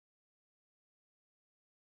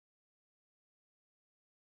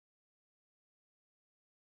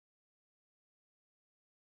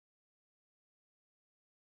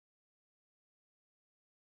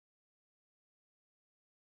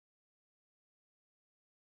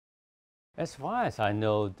As far as I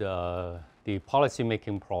know, the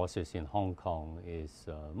policy-making process in Hong Kong is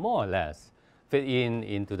more or less fit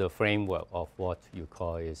into the framework of what you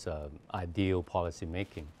call is ideal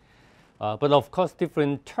policy-making. But of course,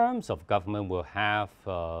 different terms of government will have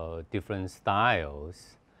different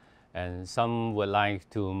styles. And some would like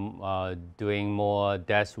to doing more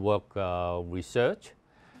desk work research.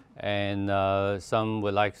 And some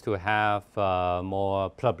would like to have more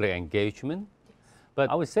public engagement. But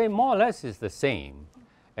I would say more or less it's the same.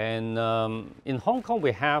 And in Hong Kong,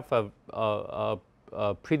 we have a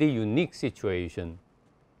pretty unique situation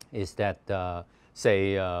is that,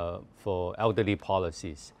 say, for elderly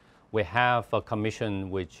policies, we have a commission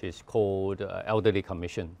which is called Elderly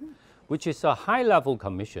Commission, which is a high-level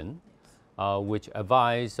commission which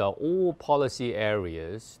advises all policy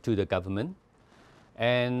areas to the government.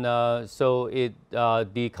 And so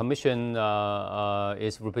the commission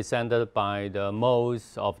is represented by the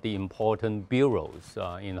most of the important bureaus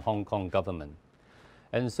in Hong Kong government.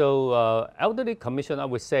 And so Elderly Commission, I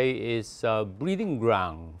would say, is a breeding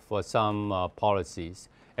ground for some policies,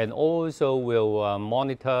 and also will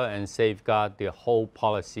monitor and safeguard the whole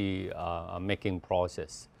policy making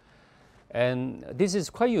process. And this is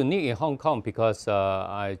quite unique in Hong Kong because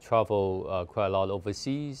I travel quite a lot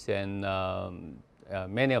overseas, and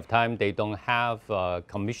many of the time they don't have a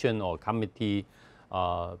commission or committee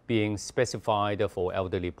being specified for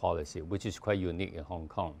elderly policy, which is quite unique in Hong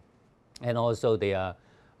Kong. And also they are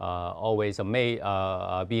always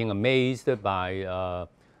being amazed by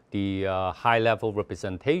the high-level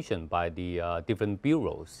representation by the different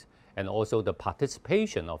bureaus, and also the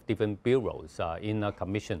participation of different bureaus in a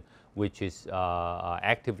commission which is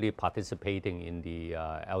actively participating in the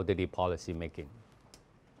elderly policy making.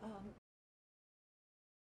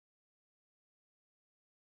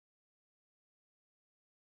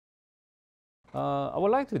 I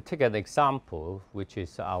would like to take an example, which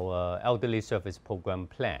is our Elderly Service Program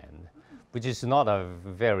Plan, which is not a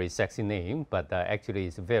very sexy name, but actually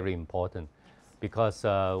it's very important because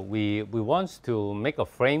we want to make a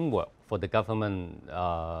framework for the government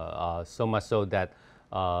so much so that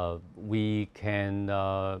we can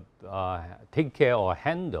take care or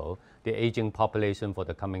handle the aging population for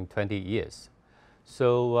the coming 20 years.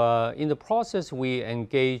 So in the process, we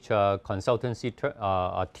engage a consultancy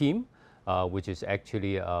team, which is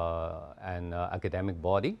actually an academic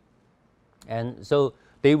body. And so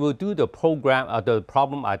they will do the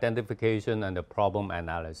problem identification and the problem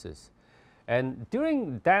analysis. And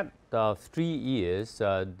during that 3 years,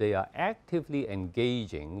 they are actively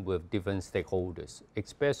engaging with different stakeholders,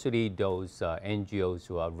 especially those NGOs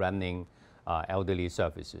who are running elderly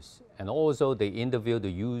services. And also they interview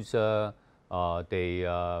the user, they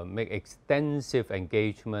make extensive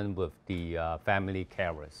engagement with the family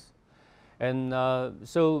carers. And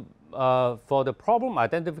so for the problem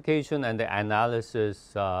identification and the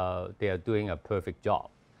analysis, they are doing a perfect job.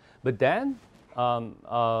 But then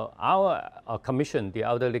our commission, the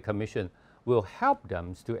Elderly Commission, will help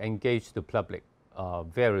them to engage the public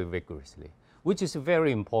very vigorously, which is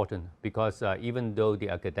very important because even though the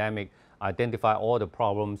academic identify all the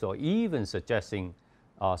problems or even suggesting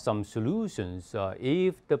some solutions,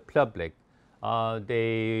 if the public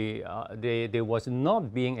they was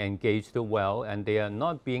not being engaged well, and they are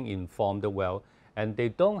not being informed well, and they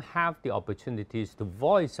don't have the opportunities to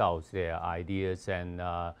voice out their ideas and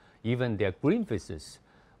even their grievances.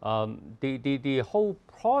 The whole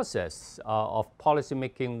process of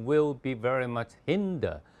policymaking will be very much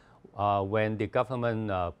hindered when the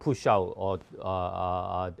government push out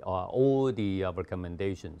all the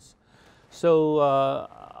recommendations. So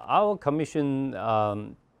our commission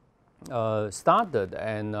started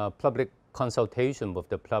and public consultation with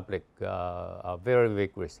the public very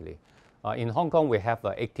vigorously. In Hong Kong, we have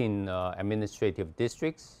 18 administrative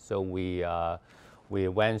districts, so we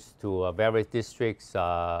went to various districts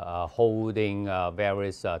holding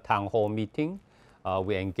various town hall meetings.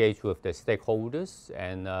 We engaged with the stakeholders,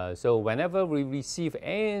 and so whenever we receive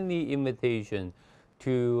any invitation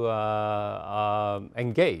to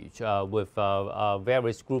engage with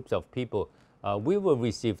various groups of people, we will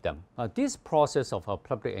receive them. This process of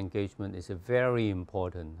public engagement is very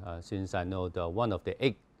important since I know one of the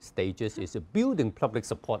 8 stages is building public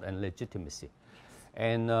support and legitimacy.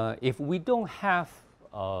 And if we don't have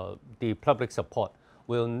the public support,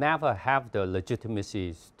 we'll never have the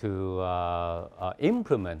legitimacy to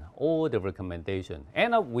implement all the recommendations.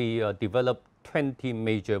 And we developed 20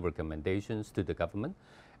 major recommendations to the government.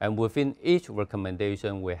 And within each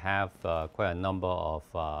recommendation, we have quite a number of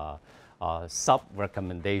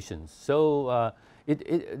sub-recommendations. So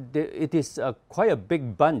it is quite a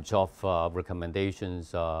big bunch of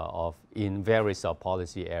recommendations in various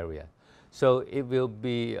policy areas. So it will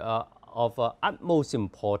be of utmost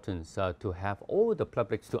importance to have all the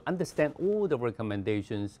publics to understand all the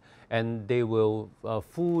recommendations, and they will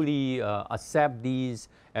fully accept these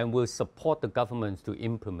and will support the governments to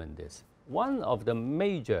implement this. One of the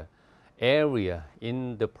major area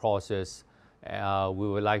in the process we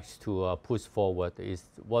would like to push forward is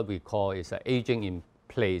what we call is aging in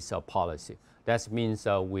place policy. That means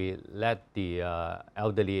we let the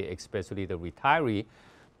elderly, especially the retiree,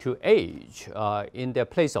 to age in their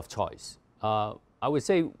place of choice. I would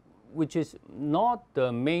say, which is not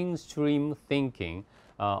the mainstream thinking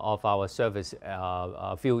of our service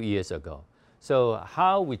a few years ago. So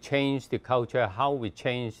how we change the culture, how we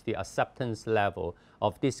change the acceptance level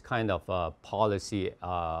of this kind of policy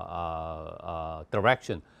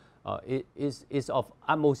direction is of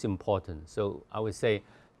utmost importance. So I would say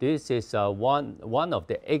this is one of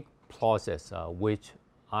the 8 processes which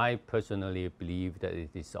I personally believe that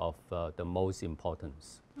it is of the most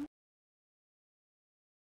importance.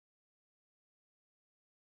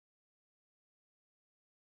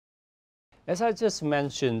 As I just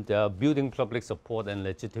mentioned, building public support and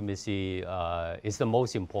legitimacy is the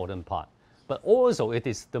most important part, but also it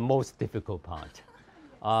is the most difficult part.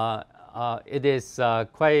 It is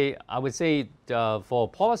quite, I would say, for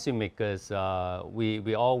policymakers,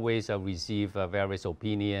 we always receive various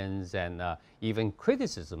opinions and even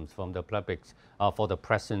criticisms from the public for the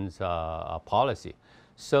present policy.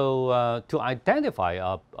 So to identify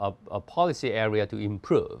a policy area to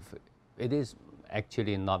improve, it is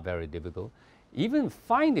actually not very difficult. Even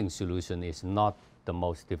finding solution is not the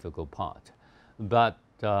most difficult part. But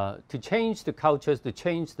to change the cultures, to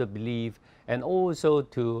change the belief, and also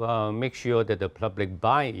to make sure that the public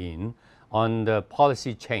buy-in on the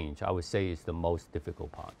policy change, I would say, is the most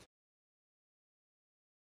difficult part.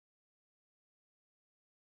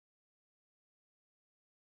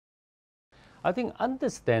 I think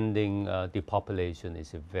understanding the population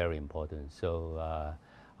is very important. So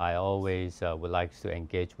I always would like to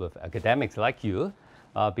engage with academics like you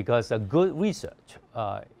because a good research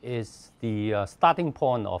is the starting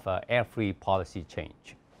point of every policy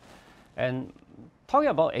change. And talking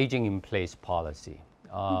about aging in place policy,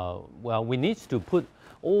 well, we need to put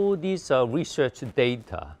all these research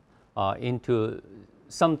data into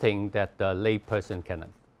something that the layperson can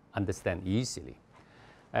understand easily.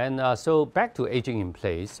 And so back to aging in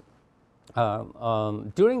place,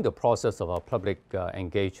 during the process of our public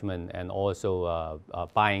engagement and also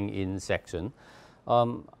buying in section,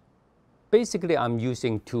 basically I'm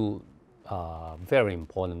using 2 very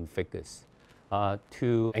important figures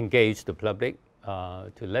to engage the public,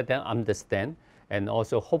 to let them understand, and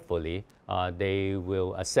also hopefully they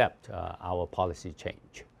will accept our policy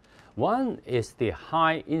change. One is the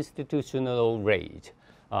high institutional rate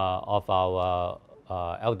of our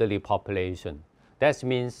elderly population. That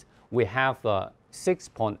means we have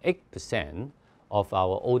 6.8% of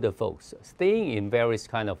our older folks staying in various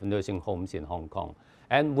kind of nursing homes in Hong Kong,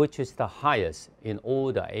 and which is the highest in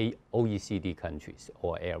all the OECD countries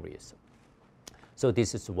or areas. So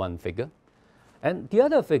this is one figure. And the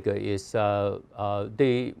other figure is our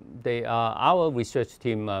research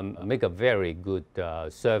team make a very good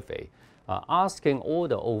survey asking all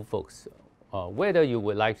the old folks whether you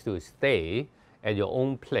would like to stay at your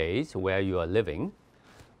own place where you are living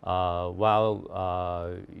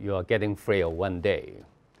while you are getting frail one day.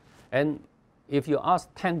 And if you ask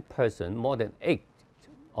 10 persons, more than 8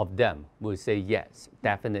 of them will say yes,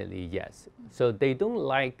 definitely yes. So they don't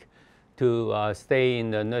like to stay in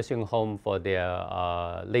the nursing home for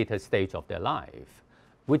their later stage of their life,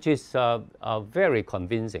 which is very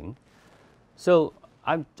convincing. So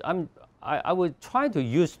I would try to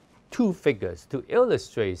use 2 figures to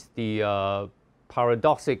illustrate the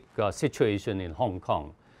paradoxical situation in Hong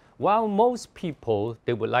Kong. While most people,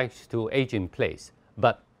 they would like to age in place,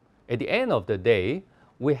 but at the end of the day,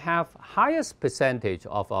 we have highest percentage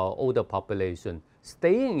of our older population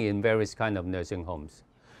staying in various kind of nursing homes.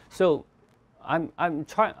 So I'm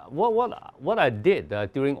trying, what I did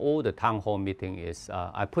during all the town hall meeting is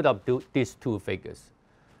I put up these 2 figures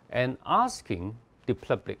and asking the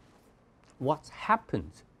public what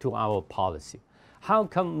happened to our policy. How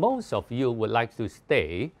come most of you would like to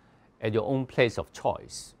stay at your own place of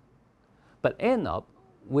choice? But end up,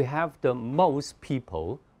 we have the most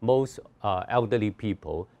people, most elderly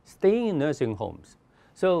people staying in nursing homes.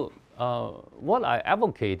 So what I'm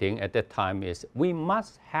advocating at that time is we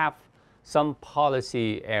must have some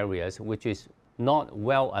policy areas which is not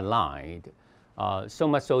well aligned so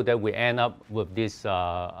much so that we end up with this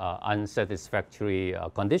unsatisfactory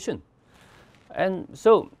condition. And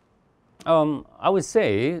so I would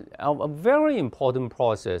say a very important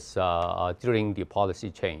process during the policy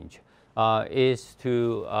change is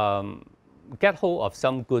to get hold of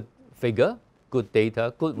some good figure, good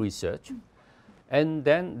data, good research, and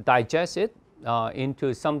then digest it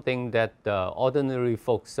into something that ordinary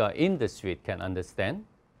folks in the street can understand,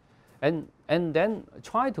 and then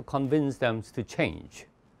try to convince them to change.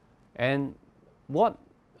 And what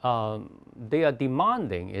they are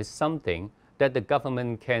demanding is something that the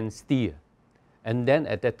government can steer. And then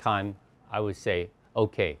at that time, I would say,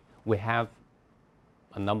 okay, we have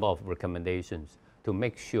a number of recommendations to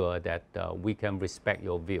make sure that we can respect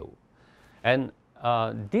your view. And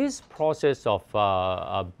this process of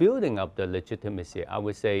building up the legitimacy, I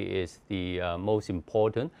would say, is the most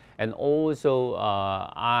important. And also,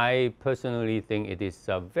 I personally think it is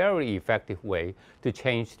a very effective way to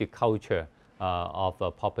change the culture of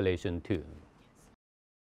a population too.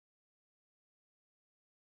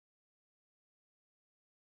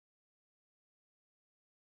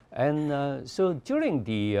 And so during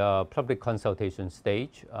the public consultation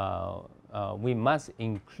stage, we must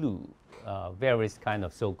include various kind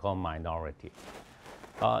of so-called minority.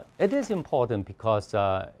 It is important because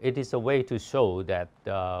it is a way to show that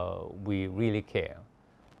we really care.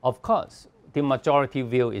 Of course, the majority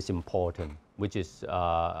view is important, which is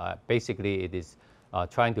basically it is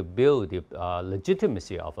trying to build the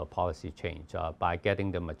legitimacy of a policy change by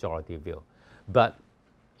getting the majority view. But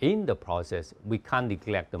in the process, we can't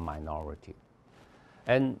neglect the minority.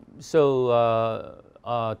 And so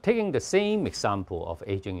taking the same example of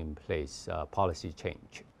aging in place policy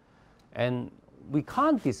change, and we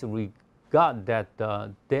can't disregard that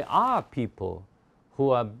there are people who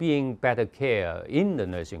are being better cared in the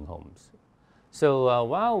nursing homes. So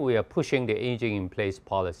while we are pushing the aging in place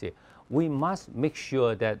policy, we must make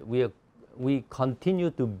sure that we continue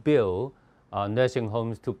to build nursing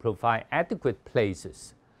homes to provide adequate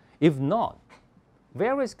places. If not,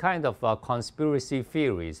 various kind of conspiracy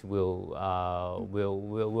theories will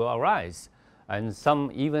arise, and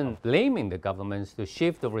some even blaming the governments to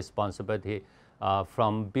shift the responsibility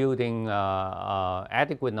from building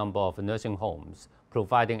adequate number of nursing homes,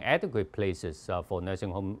 providing adequate places for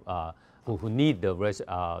nursing home who need the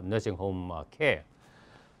nursing home care.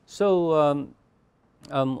 So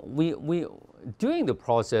during the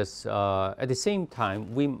process, at the same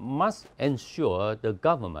time, we must ensure the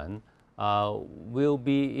government will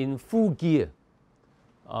be in full gear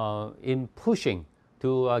in pushing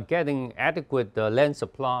to getting adequate land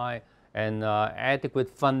supply and adequate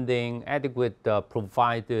funding, adequate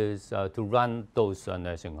providers to run those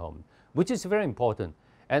nursing homes, which is very important.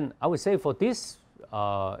 And I would say for this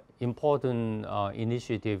important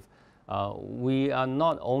initiative, we are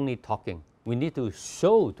not only talking, we need to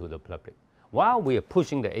show to the public. While we are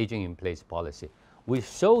pushing the aging in place policy, we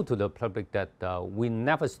show to the public that we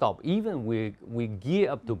never stop, even we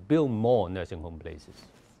gear up to build more nursing home places.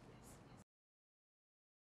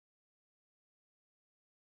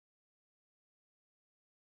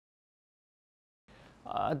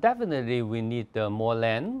 Definitely we need more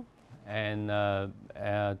land and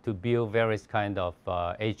to build various kind of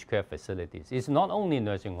aged care facilities. It's not only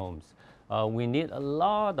nursing homes. We need a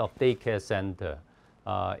lot of daycare center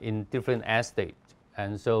in different estates.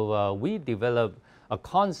 And so we developed a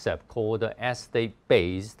concept called the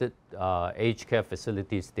estate-based aged care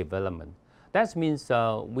facilities development. That means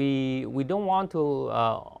we don't want to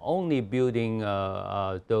only building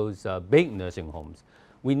those big nursing homes.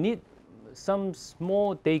 We need some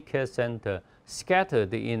small daycare center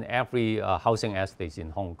scattered in every housing estate in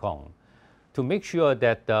Hong Kong to make sure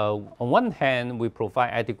that on one hand, we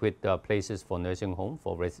provide adequate places for nursing home,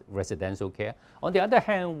 for residential care. On the other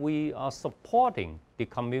hand, we are supporting the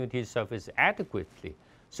community service adequately,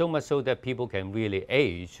 so much so that people can really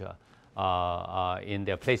age in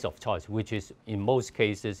their place of choice, which is in most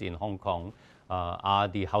cases in Hong Kong are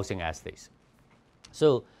the housing estates.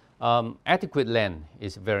 So adequate land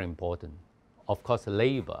is very important. Of course,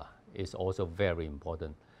 labor is also very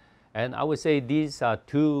important. And I would say these are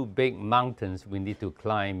two big mountains we need to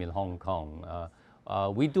climb in Hong Kong.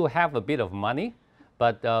 We do have a bit of money,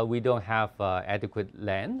 but we don't have adequate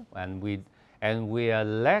land, and we are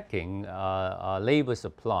lacking labor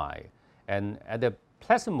supply. And at the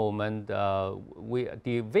present moment,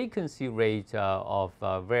 the vacancy rate of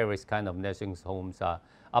various kind of nursing homes are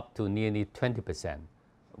up to nearly 20%,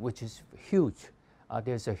 which is huge.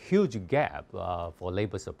 There's a huge gap for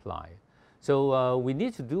labor supply. So we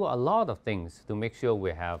need to do a lot of things to make sure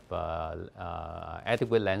we have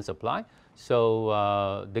adequate land supply.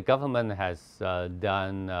 So the government has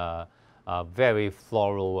done very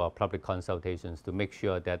thorough public consultations to make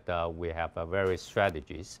sure that we have various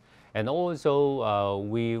strategies. And also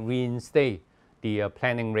we reinstate the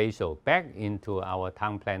planning ratio back into our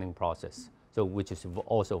town planning process, so which is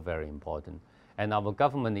also very important. And our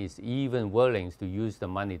government is even willing to use the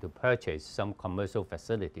money to purchase some commercial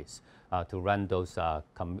facilities to run those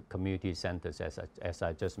community centers, as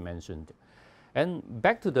I just mentioned. And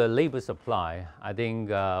back to the labor supply, I think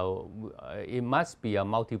it must be a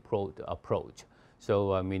multi-pronged approach.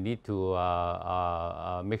 So we need to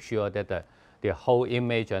make sure that the whole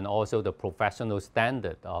image and also the professional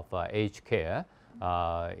standard of aged care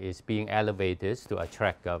is being elevated to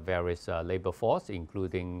attract various labor force,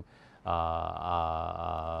 including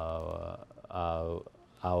our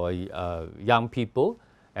young people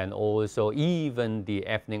and also even the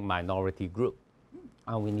ethnic minority group.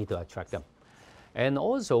 We need to attract them. And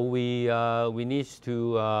also we need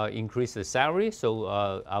to increase the salary. So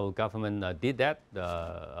our government did that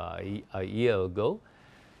a year ago.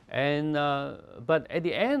 And, but at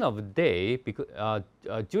the end of the day, because,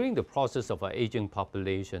 during the process of our aging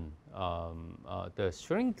population, the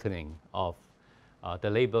strengthening of the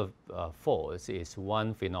labor force is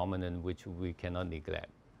one phenomenon which we cannot neglect.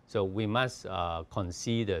 So we must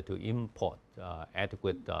consider to import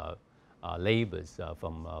adequate labors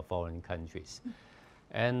from foreign countries.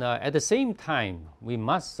 And at the same time, we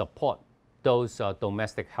must support those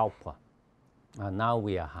domestic helpers. Now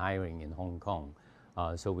we are hiring in Hong Kong.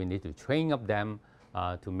 So we need to train up them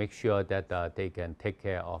to make sure that they can take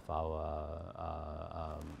care of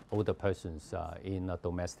our older persons in a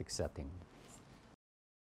domestic setting.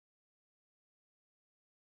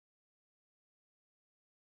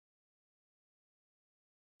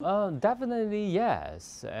 Definitely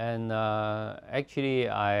yes, and actually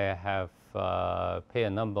I have paid a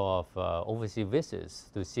number of overseas visits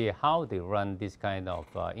to see how they run this kind of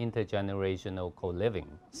intergenerational co-living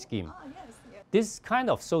scheme. Ah, yes, yes. This kind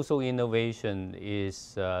of social innovation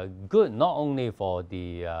is good not only for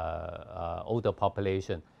the older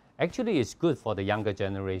population, actually it's good for the younger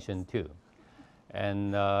generation too.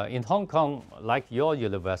 And in Hong Kong, like your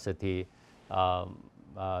university,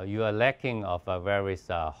 you are lacking of various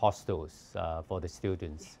hostels for the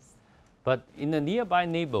students. Yes. But in the nearby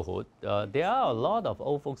neighborhood, there are a lot of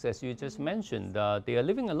old folks, as you just mentioned, they are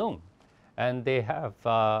living alone. And they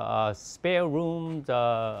have spare rooms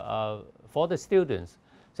for the students.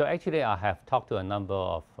 So actually, I have talked to a number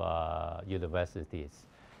of universities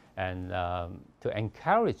and to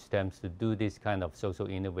encourage them to do this kind of social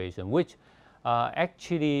innovation, which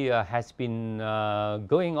actually has been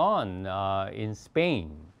going on in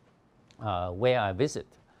Spain, where I visit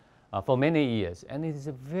for many years. And it is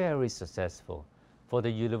very successful for the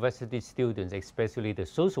university students, especially the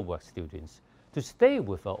social work students, to stay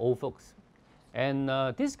with old folks. And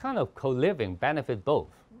this kind of co-living benefit both.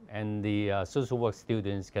 And the social work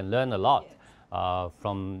students can learn a lot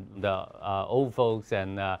from the old folks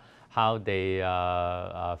and how they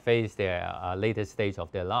face their later stage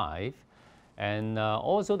of their life. And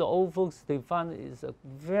also the old folks, they find is a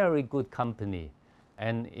very good company.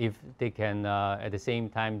 And if they can, at the same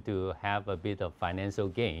time, to have a bit of financial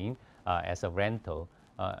gain as a rental,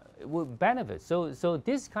 it would benefit. So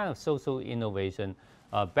this kind of social innovation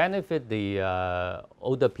benefit the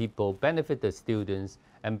older people, benefit the students,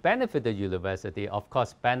 and benefit the university, of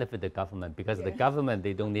course, benefit the government, because the government,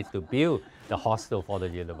 they don't need to build the hostel for the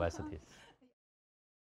universities.